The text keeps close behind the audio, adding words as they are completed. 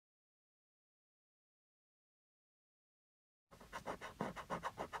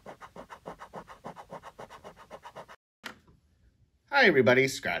Hi everybody,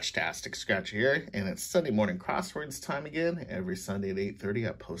 Scratchtastic Scratcher here, and it's Sunday morning crosswords time again. Every Sunday at 8:30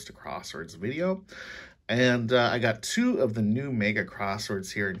 I post a crosswords video. And I got two of the new mega crosswords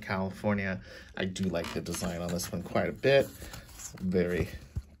here in California. I do like the design on this one quite a bit. Very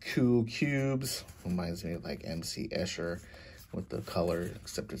cool cubes. Reminds me of like MC Escher with the color,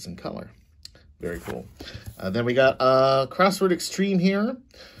 except it's in color. Very cool. Then we got Crossword Extreme here.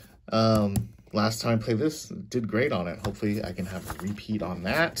 Last time I played this, did great on it. Hopefully I can have a repeat on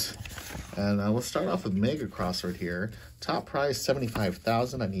that. And we'll start off with Mega Crossword here. Top prize,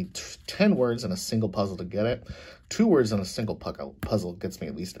 $75,000. I need 10 words and a single puzzle to get it. 2 words and a single puzzle gets me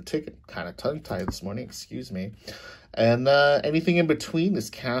at least a ticket. Kind of tongue-tied this morning, excuse me. And anything in between is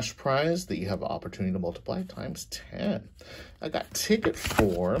cash prize that you have an opportunity to multiply times 10. I got ticket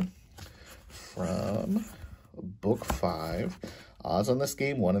 4 from book 5. Odds on this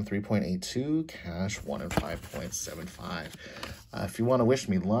game, 1 in 3.82. Cash, 1 in 5.75. If you want to wish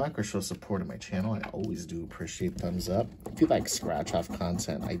me luck or show support of my channel, I always do appreciate thumbs up. If you like scratch-off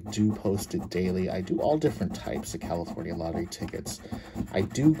content, I do post it daily. I do all different types of California lottery tickets. I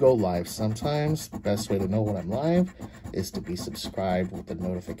do go live sometimes. The best way to know when I'm live is to be subscribed with the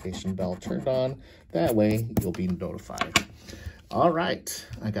notification bell turned on. That way, you'll be notified. All right,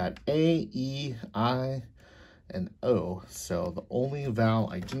 I got A, E, I, and O. So the only vowel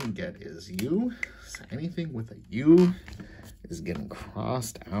I didn't get is U. So anything with a U is getting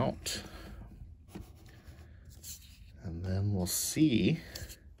crossed out. And then we'll see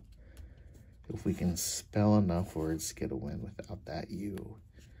if we can spell enough words to get a win without that U.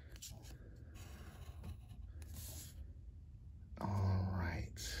 All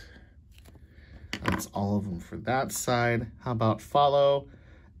right. That's all of them for that side. How about follow?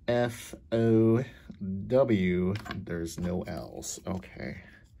 F-O-W, there's no L's. Okay.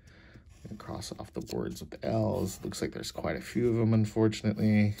 And cross off the words with the L's. Looks like there's quite a few of them,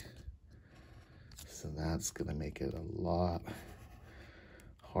 unfortunately. So that's going to make it a lot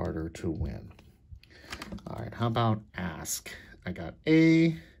harder to win. All right, how about ask? I got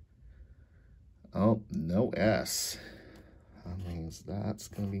A. Oh, no S. That means that's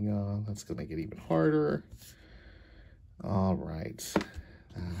going to be gone. That's going to make it even harder. All right.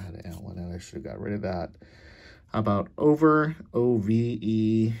 I had an L and I should have got rid of that. How about over?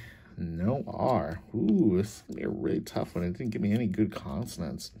 O-V-E. No R. Ooh, this is going to be a really tough one. It didn't give me any good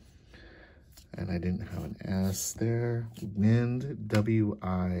consonants. And I didn't have an S there. Wind.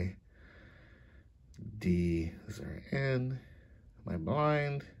 W-I-D. Is there an N? Am I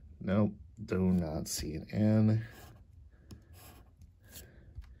blind? Nope. Do not see an N.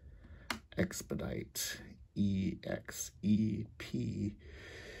 Expedite. E-X-E-P-E-D-I-T-E.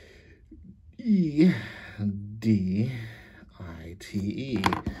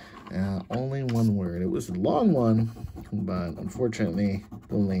 Only one word. It was a long one, but unfortunately,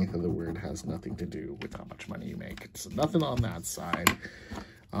 the length of the word has nothing to do with how much money you make. So nothing on that side.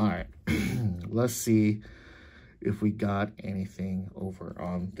 All right, let's see if we got anything over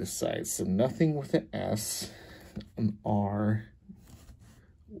on this side. So nothing with an S, an R,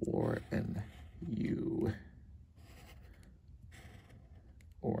 or an U,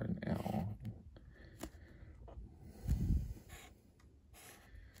 or an L,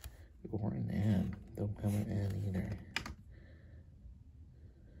 or an N. Don't have an N either.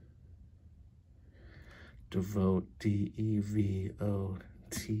 Devote, D-E-V-O-T-E.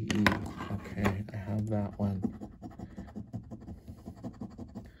 Okay, I have that one.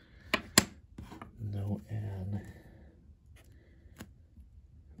 No N.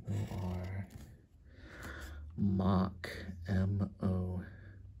 No R. Mock, M-O-C.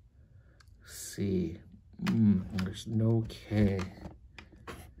 There's no K.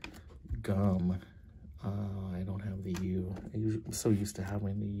 Gum. I don't have the U. I'm so used to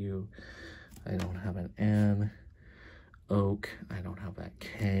having the U. I don't have an N. Oak. I don't have that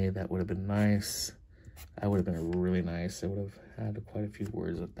K. That would have been nice. That would have been really nice. I would have had quite a few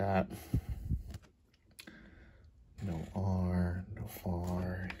words with that. No R. No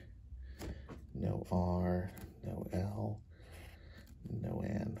R. No R. No L. No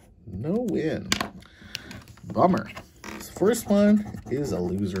N. No win. Bummer. This first one is a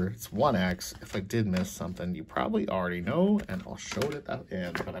loser. It's 1X. If I did miss something, you probably already know, and I'll show it at the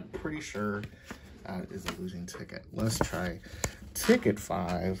end, but I'm pretty sure that is a losing ticket. Let's try ticket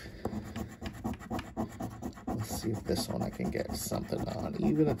 5. Let's see if this one I can get something on.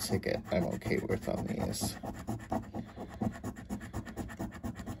 Even a ticket I'm okay with on these.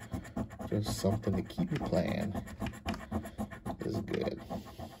 Just something to keep me playing is good.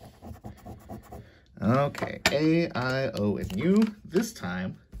 Okay, A, I, O, and U. This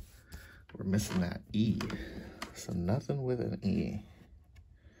time, we're missing that E. So nothing with an E.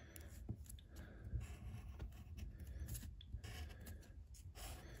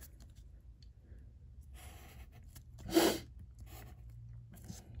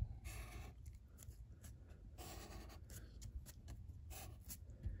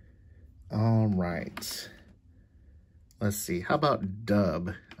 All right. Let's see. How about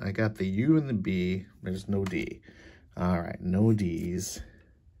dub? I got the U and the B. There's no D. All right. No D's.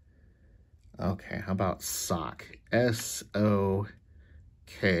 Okay. How about sock? S-O-K.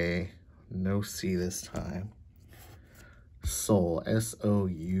 No C this time. Soul. S-O-U-N-L.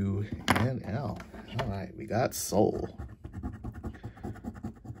 All right. We got soul.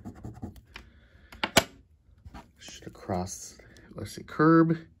 Should have crossed. Let's see.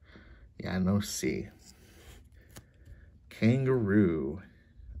 Curb. Yeah, no C. Kangaroo.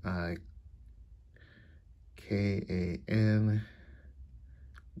 K-A-N-G.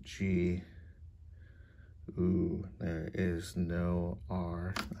 Ooh, there is no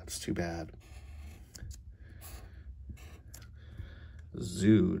R. That's too bad.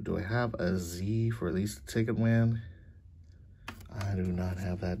 Zoo. Do I have a Z for at least a ticket win? I do not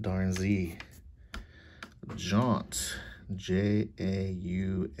have that darn Z. Jaunt. J-A-U-N.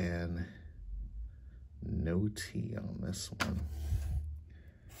 No T on this one.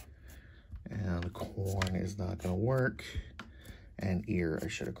 And corn is not going to work. And ear, I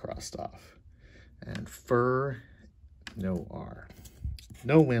should have crossed off. And fur, no R.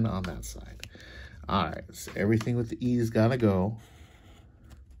 No win on that side. All right, so everything with the E's got to go.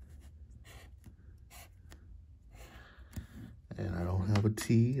 And I don't have a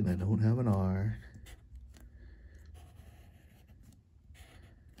T and I don't have an R.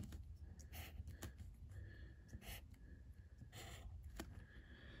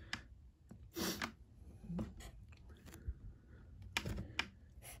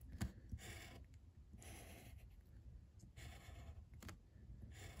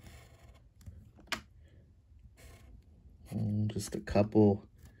 Just a couple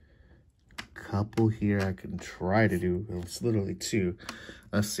here I can try to do. It's literally two.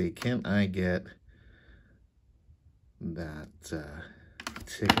 Let's see, can I get that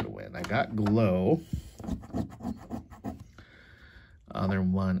ticket win? I got glow. Other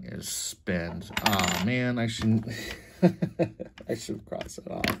one is spend. Oh man, I shouldn't. I should cross it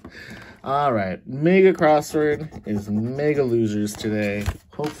off. All right, mega crossword is mega losers today.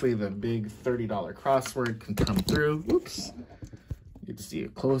 Hopefully the big $30 crossword can come through. Whoops. You can see a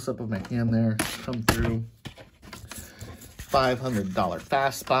close-up of my hand there come through. $500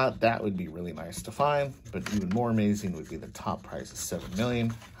 fast spot. That would be really nice to find, but even more amazing would be the top prize of $7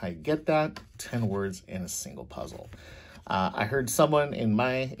 million. How you get that? 10 words in a single puzzle. I heard someone in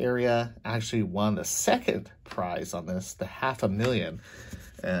my area actually won the second prize on this, the $500,000,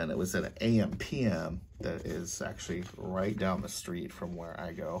 and it was at an AM PM that is actually right down the street from where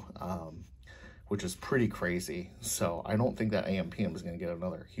I go, which is pretty crazy. So I don't think that AM PM is going to get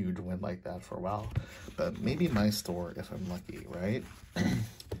another huge win like that for a while, but maybe my store if I'm lucky, right?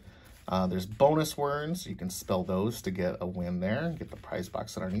 There's bonus words. You can spell those to get a win there. Get the prize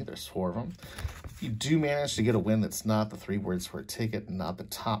box underneath. There's 4 of them. If you do manage to get a win that's not the 3 words for a ticket, not the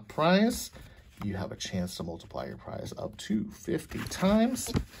top prize, you have a chance to multiply your prize up to 50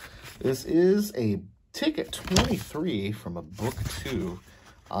 times. This is a ticket 23 from a book 2.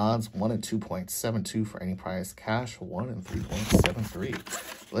 Odds 1 and 2.72 for any prize. Cash 1 and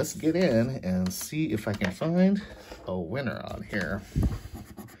 3.73. Let's get in and see if I can find a winner on here.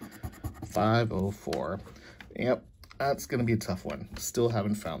 504. Yep, that's going to be a tough one. Still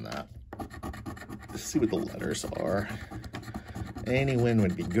haven't found that. Let's see what the letters are. Any win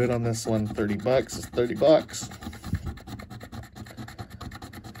would be good on this one. 30 bucks is 30 bucks.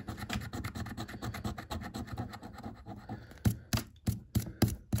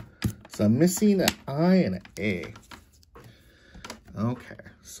 So I'm missing an I and an A. Okay,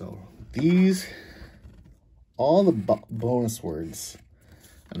 so these, all the bonus words,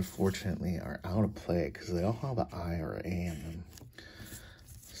 unfortunately, are out of play because they all have an I or an A in them.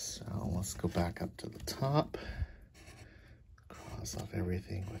 So let's go back up to the top. Cross off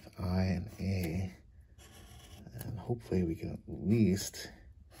everything with I and A. And hopefully we can at least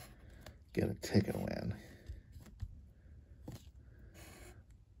get a ticket win.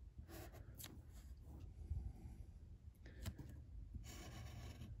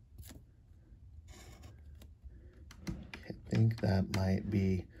 I think that might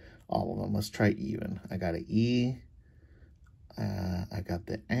be all of them. Let's try even. I got an E. I got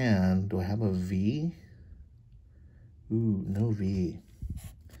the and. Do I have a V? Ooh, no V.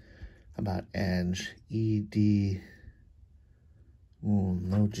 How about edge? E-D. Ooh,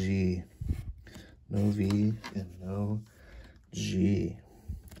 no G. no V, and no G.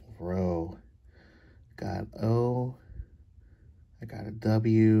 Row. Got O. I got a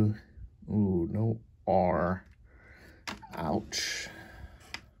W. Ooh, no R. Ouch.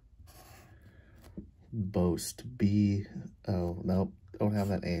 Boast. B. Oh, nope. Don't have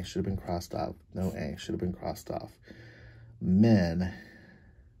that A. Should have been crossed off. No A. Should have been crossed off. Men.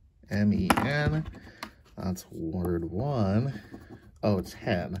 M-E-N. That's word 1. Oh, it's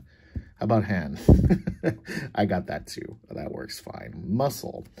hen. How about hen? I got that too. That works fine.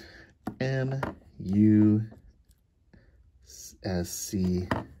 Muscle. M-U-S-C-L-E.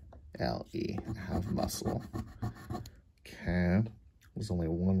 Have muscle. Okay. There's only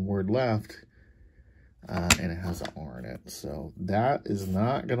one word left. And it has an R in it. So that is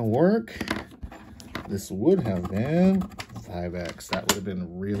not going to work. This would have been 5X. That would have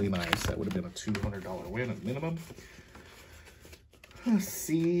been really nice. That would have been a $200 win at minimum. Let's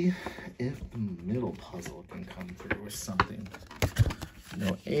see if the middle puzzle can come through with something.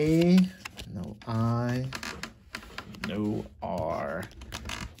 No A, no I, no R.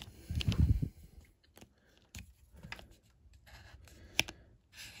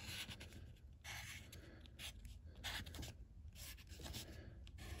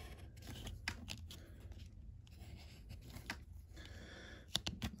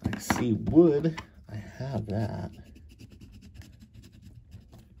 I see wood. I have that.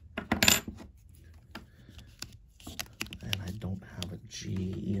 And I don't have a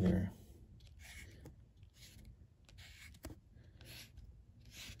G either.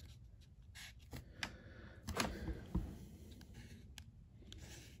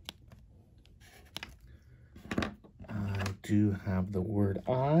 I do have the word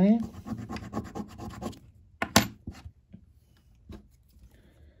I.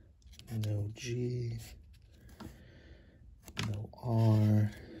 No G, no R,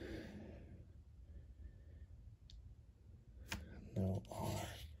 no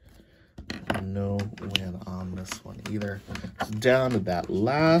R, no win on this one either. So down to that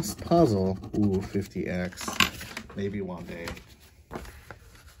last puzzle. Ooh, 50X, maybe one day.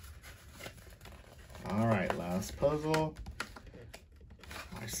 All right, last puzzle.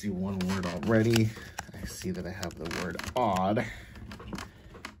 I see one word already. I see that I have the word odd.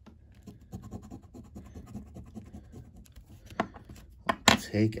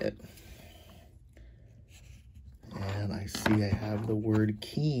 Take it. And I see I have the word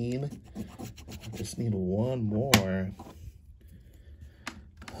keen. I just need one more.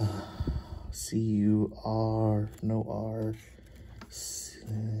 C-U-R, no R.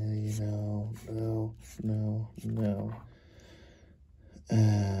 No.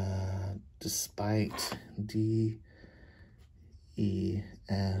 Despite, D-E-S-P.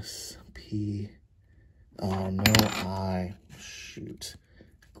 Oh, no I. Shoot.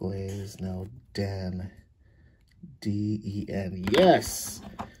 Glaze, no, den, D-E-N, yes,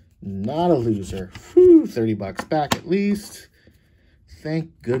 not a loser. Whew, 30 bucks back at least.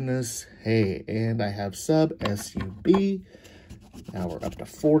 Thank goodness. Hey, and I have sub, S-U-B. Now we're up to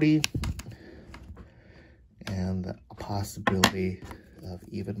 40. And a possibility of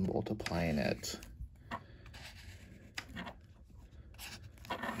even multiplying it.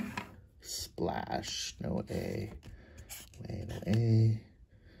 Splash, no A, no A.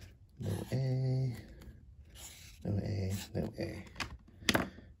 No A, no A, no A,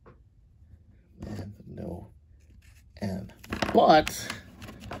 and no N. But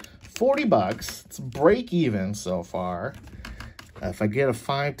 40 bucks, it's break even so far. If I get it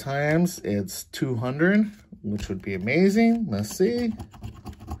 5 times, it's 200, which would be amazing. Let's see.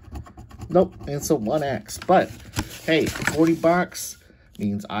 Nope, it's a 1X. But hey, 40 bucks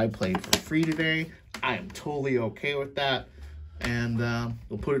means I played for free today. I am totally okay with that. And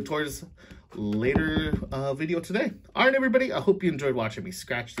we'll put it towards later video today. All right, everybody, I hope you enjoyed watching me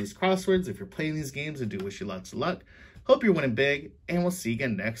scratch these crosswords. If you're playing these games, I do wish you lots of luck. Hope you're winning big, and we'll see you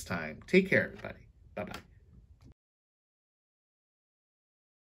again next time. Take care, everybody. Bye-bye.